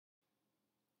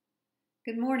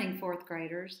Good morning, fourth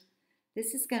graders.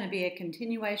 This is going to be a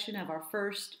continuation of our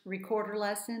first recorder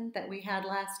lesson that we had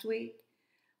last week.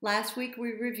 Last week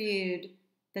we reviewed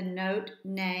the note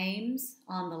names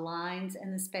on the lines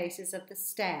and the spaces of the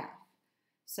staff.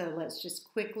 So let's just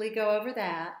quickly go over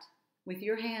that with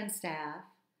your hand staff.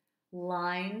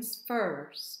 Lines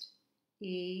first,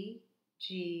 E,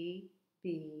 G,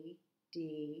 B,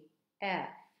 D, F.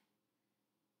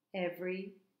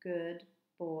 Every good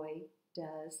boy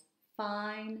does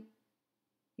fine.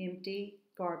 Empty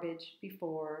garbage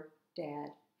before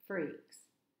Dad freaks.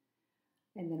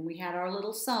 And then we had our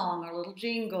little song, our little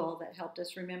jingle that helped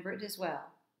us remember it as well.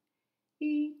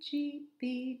 E, G,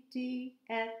 B, D,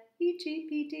 F, E, G,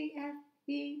 B, D, F,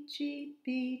 E, G,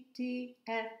 B, D,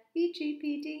 F, E, G,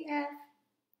 B, D, F.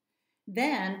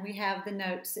 Then we have the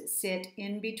notes that sit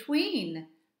in between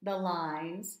the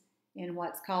lines in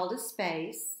what's called a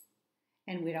space.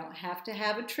 And we don't have to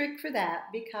have a trick for that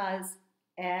because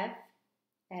F,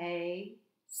 A,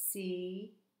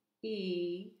 C,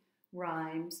 E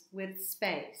rhymes with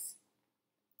space.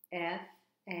 F,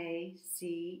 A,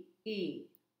 C, E,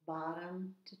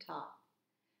 bottom to top.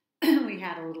 We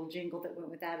had a little jingle that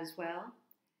went with that as well.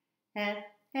 F,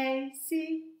 A,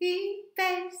 C, E,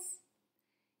 face.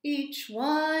 Each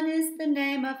one is the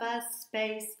name of a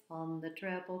space on the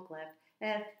treble clef.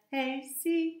 F, A,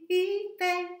 C, E,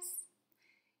 face.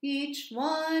 Each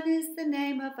one is the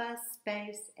name of a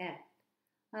space F,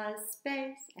 a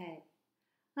space A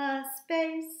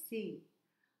space C,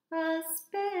 a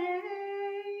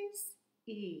space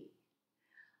E.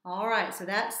 All right, so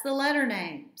that's the letter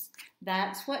names.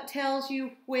 That's what tells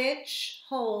you which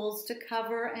holes to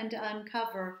cover and to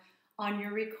uncover on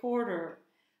your recorder.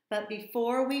 But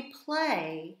before we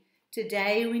play,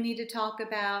 today we need to talk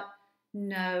about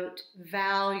note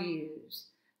values.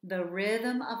 The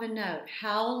rhythm of a note,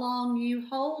 how long you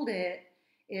hold it,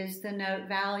 is the note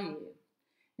value.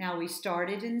 Now we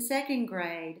started in second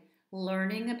grade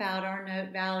learning about our note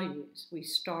values. We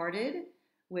started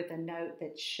with a note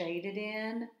that's shaded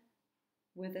in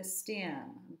with a stem.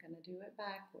 I'm going to do it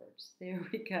backwards. There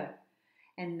we go.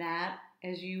 And that,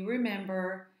 as you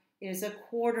remember, is a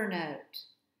quarter note.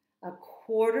 A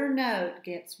quarter note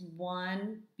gets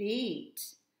one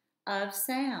beat of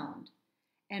sound.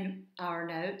 And our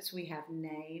notes, we have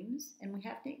names and we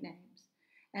have nicknames.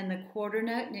 And the quarter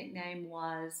note nickname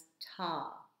was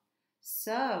Ta.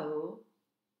 So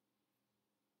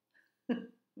for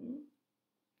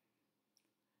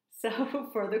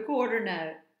the quarter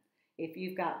note, if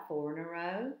you've got 4 in a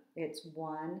row, it's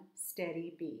one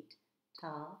steady beat.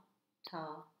 Ta,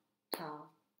 ta, ta,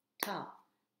 ta,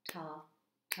 ta,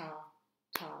 ta,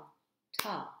 ta,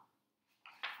 ta.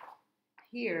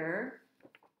 Here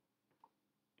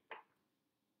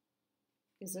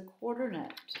is a quarter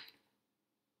note.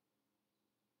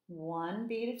 One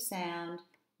beat of sound,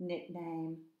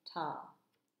 nickname Ta.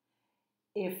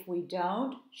 If we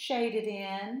don't shade it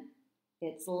in,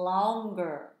 it's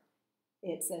longer.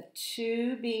 It's a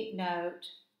 2-beat note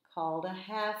called a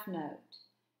half note.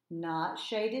 Not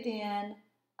shaded in,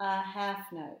 a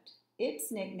half note.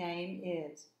 Its nickname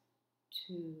is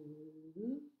 2,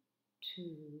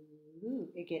 2.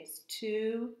 It gets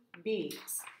 2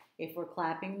 beats. If we're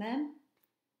clapping them,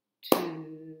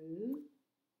 2,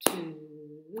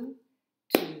 2,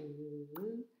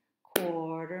 2,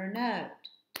 quarter note,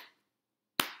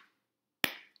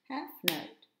 half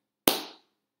note.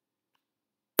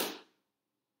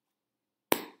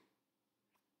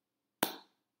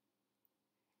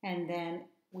 And then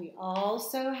we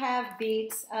also have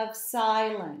beats of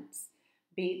silence.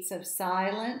 Beats of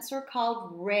silence are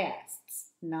called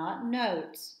rests, not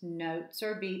notes. Notes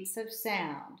are beats of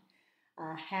sound.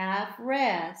 A half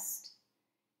rest,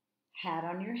 hat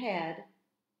on your head,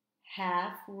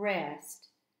 half rest,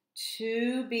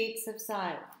 2 beats of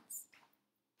silence.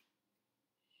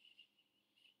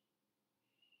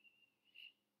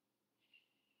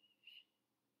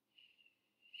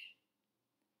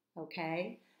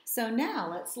 Okay, so now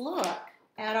let's look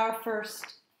at our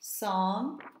first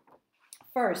song.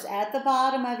 First, at the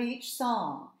bottom of each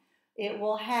song, it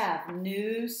will have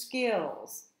new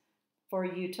skills for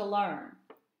you to learn.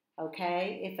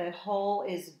 Okay, if a hole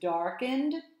is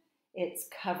darkened, it's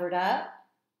covered up.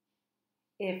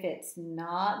 If it's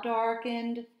not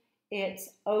darkened,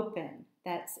 it's open.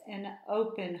 That's an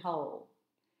open hole.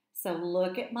 So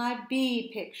look at my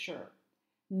B picture.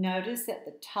 Notice that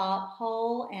the top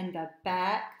hole and the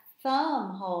back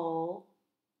thumb hole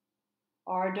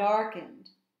are darkened.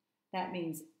 That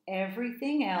means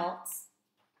everything else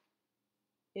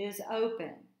is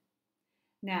open.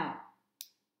 Now,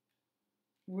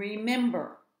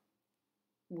 remember,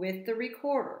 with the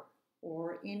recorder,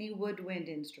 or any woodwind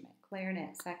instrument,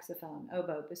 clarinet, saxophone,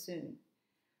 oboe, bassoon.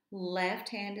 Left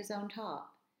hand is on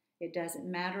top. It doesn't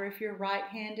matter if you're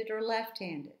right-handed or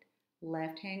left-handed.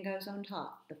 Left hand goes on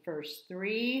top. The first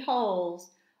 3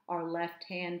 holes are left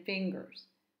hand fingers.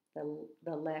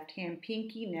 The left hand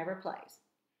pinky never plays.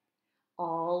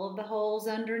 All of the holes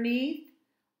underneath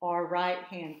are right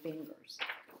hand fingers.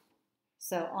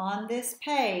 So on this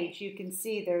page you can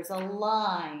see there's a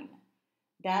line.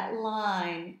 That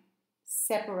line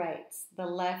separates the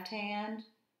left hand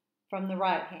from the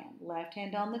right hand. Left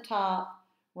hand on the top,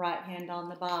 right hand on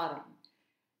the bottom.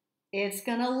 It's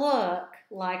going to look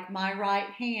like my right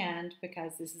hand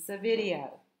because this is a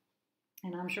video.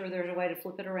 And I'm sure there's a way to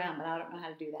flip it around, but I don't know how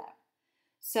to do that.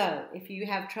 So if you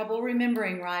have trouble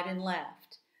remembering right and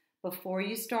left, before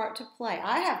you start to play,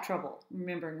 I have trouble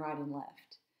remembering right and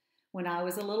left. When I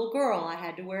was a little girl, I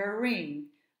had to wear a ring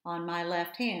on my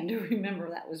left hand to remember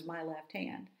that was my left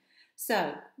hand.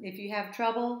 So if you have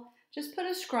trouble, just put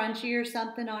a scrunchie or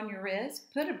something on your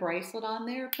wrist, put a bracelet on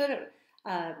there, put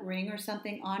a ring or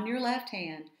something on your left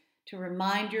hand to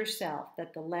remind yourself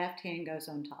that the left hand goes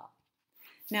on top.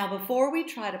 Now before we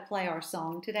try to play our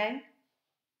song today,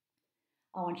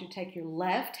 I want you to take your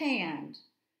left hand,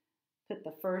 put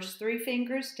the first 3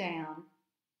 fingers down.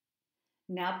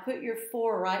 Now put your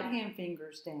 4 right hand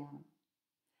fingers down.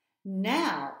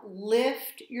 Now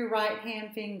lift your right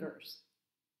hand fingers.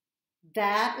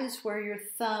 That is where your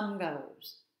thumb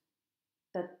goes.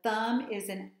 The thumb is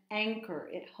an anchor.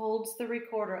 It holds the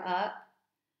recorder up.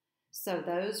 So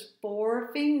those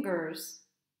 4 fingers,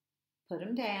 put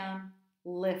them down,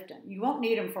 lift them. You won't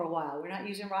need them for a while. We're not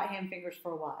using right hand fingers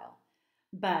for a while.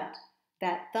 But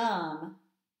that thumb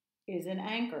is an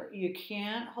anchor. You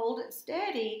can't hold it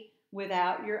steady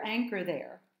without your anchor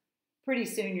there. Pretty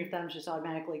soon your thumb's just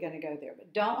automatically going to go there.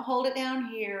 But don't hold it down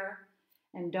here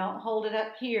and don't hold it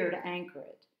up here to anchor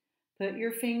it. Put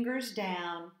your fingers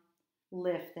down,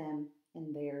 lift them,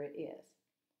 and there it is.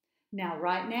 Now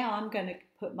right now I'm going to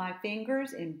put my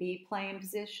fingers in B playing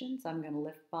positions. I'm going to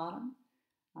lift bottom.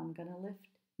 I'm going to lift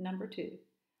number 2.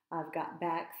 I've got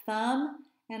back thumb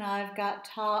and I've got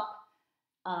top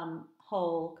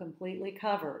hole completely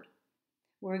covered.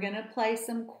 We're going to play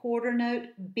some quarter note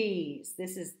B's.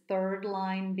 This is 3rd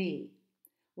line B.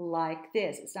 Like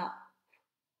this.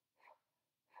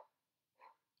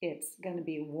 It's going to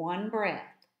be 1 breath.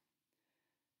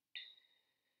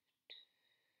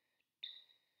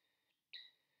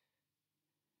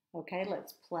 Okay,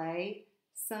 let's play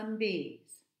some B's.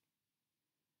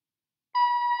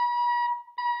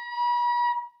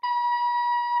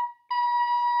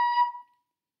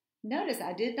 Notice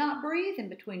I did not breathe in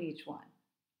between each one.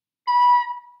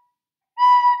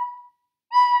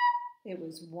 It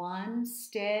was 1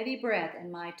 steady breath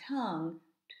and my tongue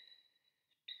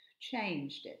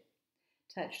changed it.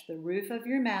 Touch the roof of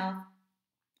your mouth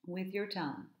with your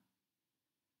tongue.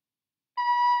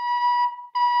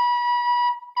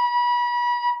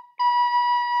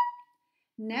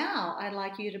 Now I'd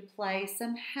like you to play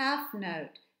some half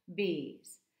note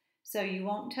B's. So you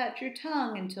won't touch your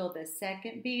tongue until the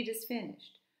 2nd beat is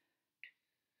finished.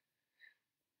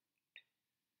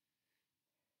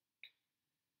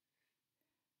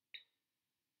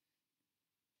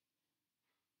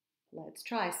 Let's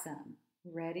try some.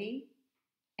 Ready?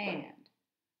 And.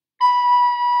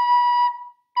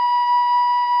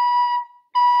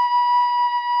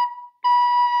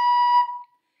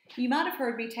 You might have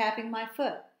heard me tapping my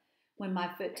foot. When my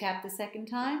foot tapped the 2nd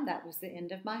time, that was the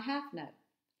end of my half note.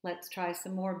 Let's try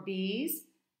some more B's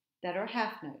that are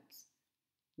half notes,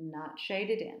 not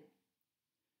shaded in.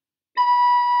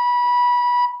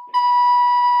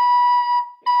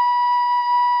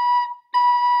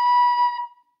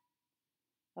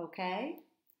 Okay?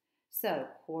 So,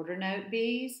 quarter note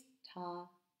B's, ta,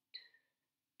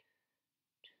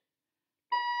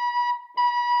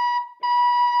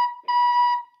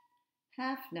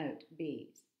 half note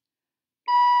B's.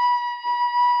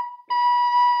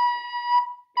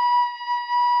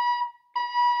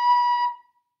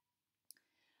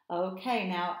 Okay,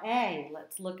 now A,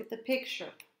 let's look at the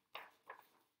picture.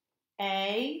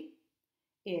 A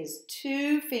is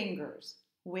 2 fingers.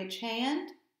 Which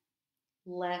hand?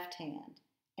 Left hand.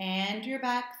 And your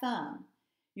back thumb.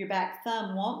 Your back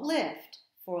thumb won't lift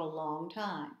for a long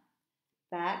time.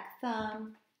 Back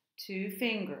thumb, 2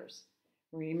 fingers.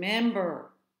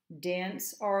 Remember,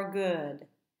 dents are good.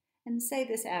 And say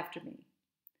this after me.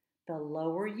 The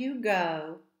lower you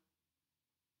go,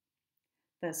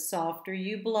 the softer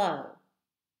you blow.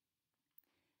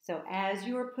 So as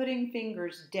you are putting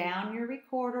fingers down your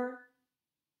recorder,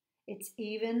 it's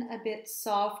even a bit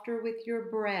softer with your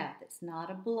breath. It's not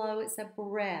a blow, it's a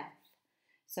breath.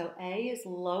 So A is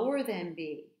lower than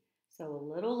B. So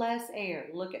a little less air.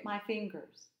 Look at my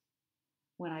fingers.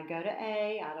 When I go to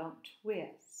A, I don't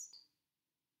twist.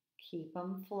 Keep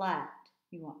them flat.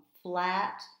 You want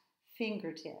flat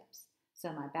fingertips.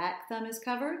 So my back thumb is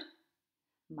covered,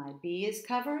 my B is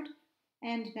covered,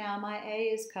 and now my A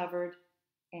is covered,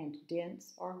 and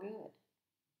dents are good.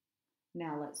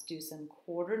 Now let's do some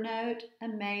quarter note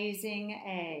amazing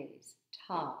A's.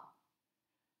 Ta.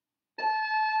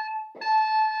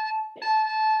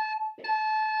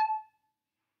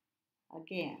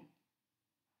 Again.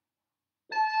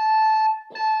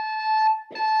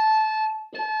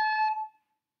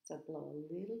 So blow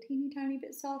a little teeny tiny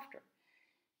bit softer.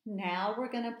 Now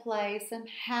we're going to play some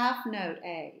half note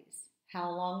A's.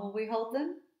 How long will we hold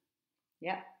them?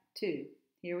 Yep, 2.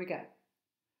 Here we go.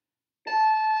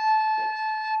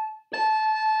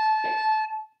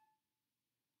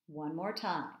 One more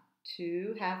time.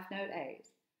 2 half note A's.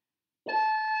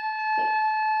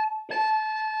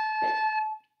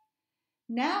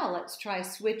 Now let's try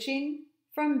switching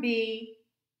from B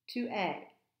to A.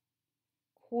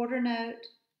 Quarter note,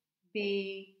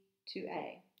 B to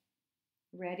A.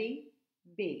 Ready?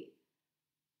 B.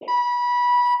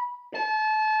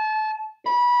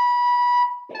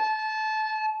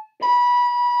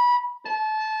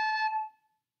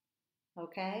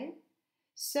 Okay?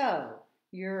 So,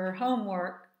 your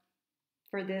homework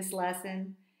for this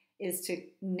lesson is to,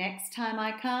 next time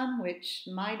I come, which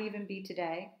might even be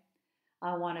today,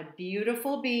 I want a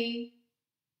beautiful B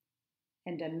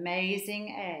and amazing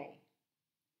A.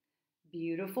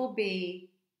 Beautiful B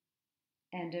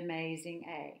and amazing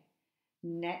A.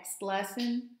 Next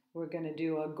lesson, we're going to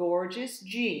do a gorgeous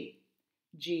G.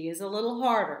 G is a little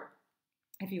harder.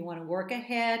 If you want to work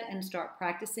ahead and start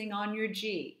practicing on your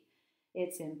G,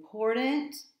 it's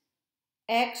important,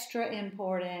 extra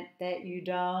important, that you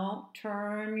don't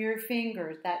turn your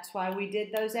fingers. That's why we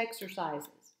did those exercises.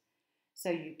 So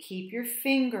you keep your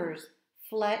fingers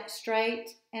flat,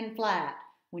 straight and flat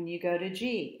when you go to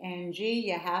G. And G,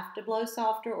 you have to blow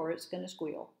softer or it's going to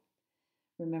squeal.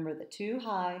 Remember the 2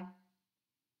 high,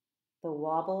 the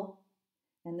wobble,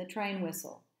 and the train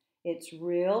whistle. It's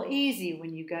real easy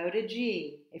when you go to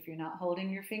G, if you're not holding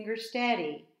your fingers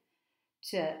steady,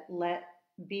 to let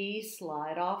B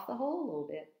slide off the hole a little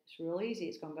bit. It's real easy.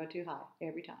 It's going to go too high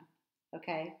every time.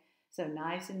 Okay? So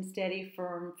nice and steady,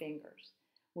 firm fingers.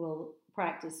 We'll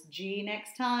practice G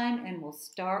next time, and we'll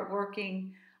start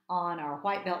working on our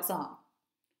white belt song.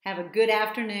 Have a good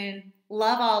afternoon.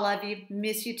 Love all of you.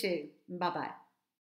 Miss you too. Bye-bye.